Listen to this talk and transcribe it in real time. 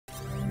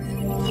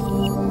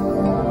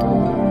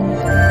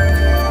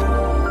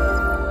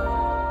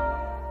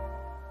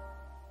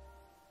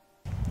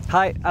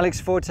Hi, Alex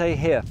Fortey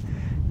here.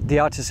 The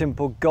Art of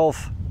Simple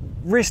Golf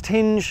wrist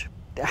hinge,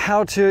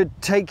 how to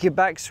take your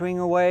backswing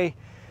away.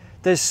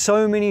 There's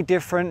so many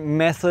different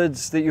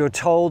methods that you're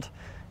told.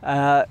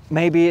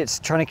 Maybe it's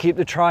trying to keep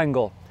the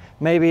triangle.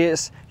 Maybe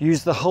it's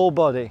use the whole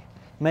body.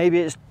 Maybe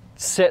it's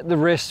set the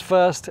wrist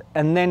first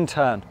and then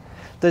turn.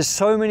 There's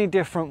so many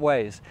different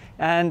ways.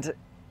 And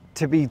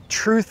to be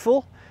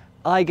truthful,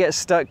 I get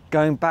stuck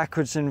going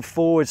backwards and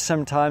forwards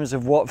sometimes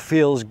of what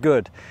feels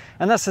good.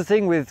 And that's the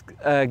thing with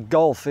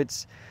golf.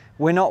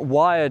 We're not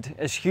wired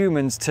as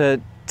humans to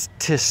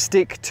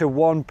stick to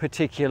one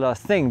particular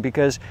thing,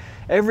 because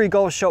every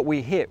golf shot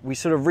we hit, we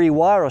sort of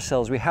rewire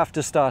ourselves. We have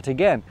to start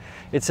again.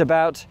 It's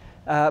about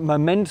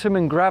momentum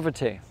and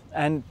gravity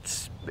and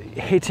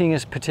hitting a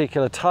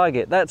particular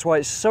target. That's why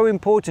it's so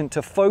important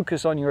to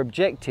focus on your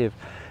objective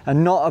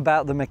and not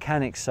about the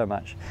mechanics so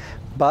much.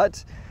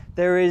 But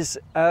there is,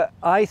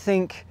 I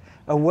think,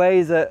 a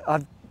way that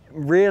I've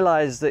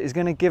realized that is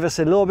going to give us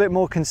a little bit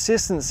more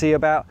consistency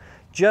about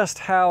just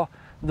how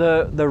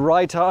the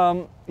right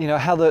arm,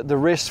 how the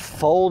wrists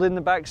fold in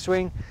the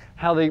backswing,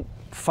 how they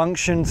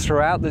function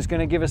throughout. That's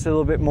going to give us a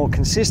little bit more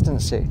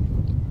consistency.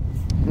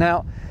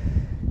 Now,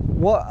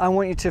 what I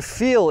want you to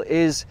feel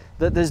is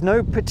that there's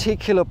no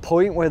particular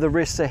point where the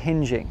wrists are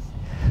hinging.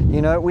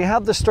 We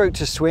have the stroke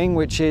to swing,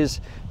 which is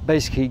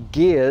basically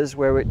gears,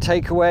 where we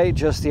take away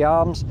just the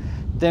arms,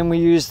 then we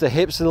use the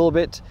hips a little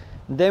bit,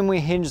 then we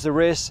hinge the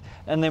wrists,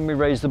 and then we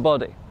raise the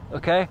body,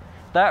 okay?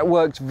 That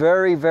works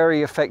very,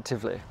 very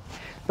effectively.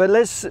 But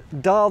let's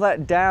dial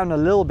that down a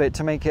little bit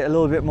to make it a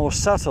little bit more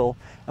subtle.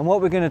 And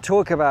what we're going to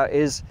talk about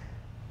is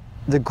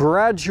the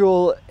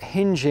gradual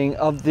hinging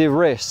of the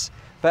wrists.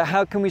 But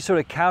how can we sort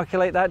of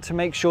calculate that to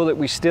make sure that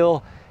we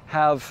still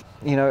have,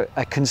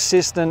 a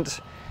consistent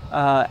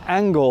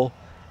angle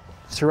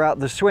throughout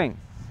the swing,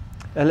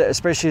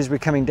 especially as we're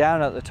coming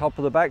down at the top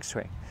of the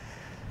backswing?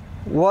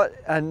 What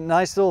a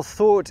nice little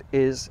thought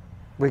is,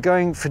 we're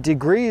going for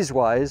degrees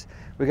wise,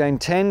 we're going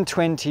 10,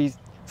 20,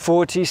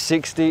 40,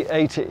 60,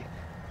 80.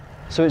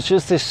 So it's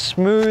just this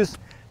smooth,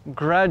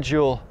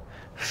 gradual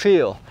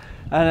feel.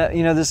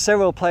 And there's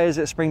several players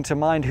that spring to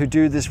mind who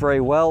do this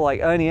very well,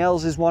 like Ernie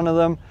Els is one of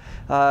them,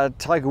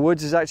 Tiger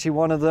Woods is actually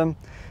one of them,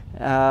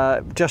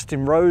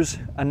 Justin Rose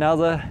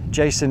another,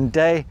 Jason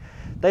Day.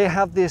 They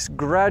have this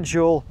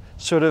gradual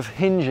sort of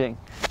hinging,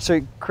 so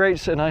it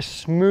creates a nice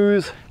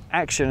smooth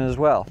action as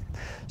well.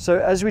 So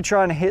as we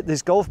try and hit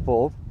this golf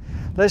ball,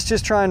 let's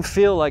just try and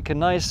feel like a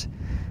nice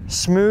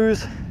smooth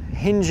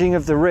hinging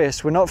of the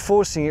wrist. We're not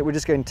forcing it, we're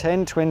just going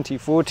 10, 20,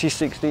 40,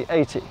 60,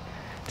 80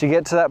 to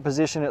get to that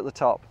position at the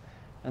top.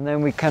 And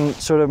then we can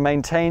sort of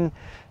maintain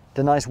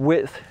the nice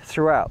width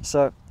throughout.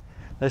 So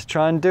let's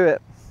try and do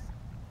it.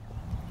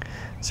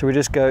 So we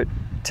just go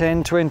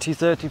 10, 20,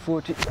 30,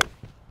 40,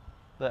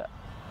 there.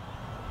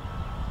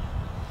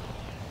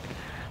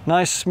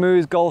 Nice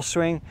smooth golf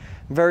swing,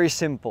 very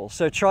simple.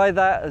 So try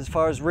that as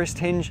far as wrist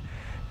hinge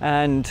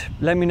and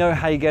let me know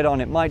how you get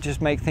on. It might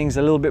just make things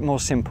a little bit more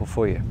simple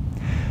for you.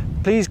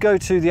 Please go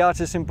to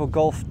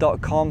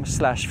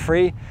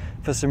theartofsimplegolf.com/free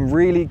for some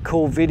really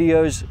cool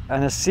videos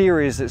and a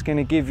series that's going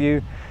to give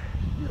you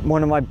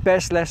one of my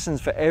best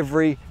lessons for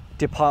every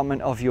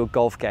department of your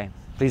golf game.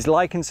 Please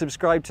like and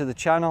subscribe to the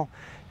channel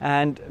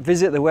and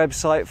visit the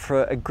website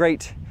for a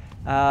great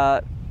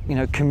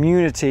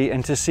community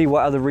and to see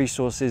what other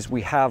resources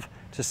we have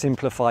to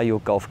simplify your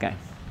golf game.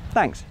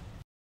 Thanks.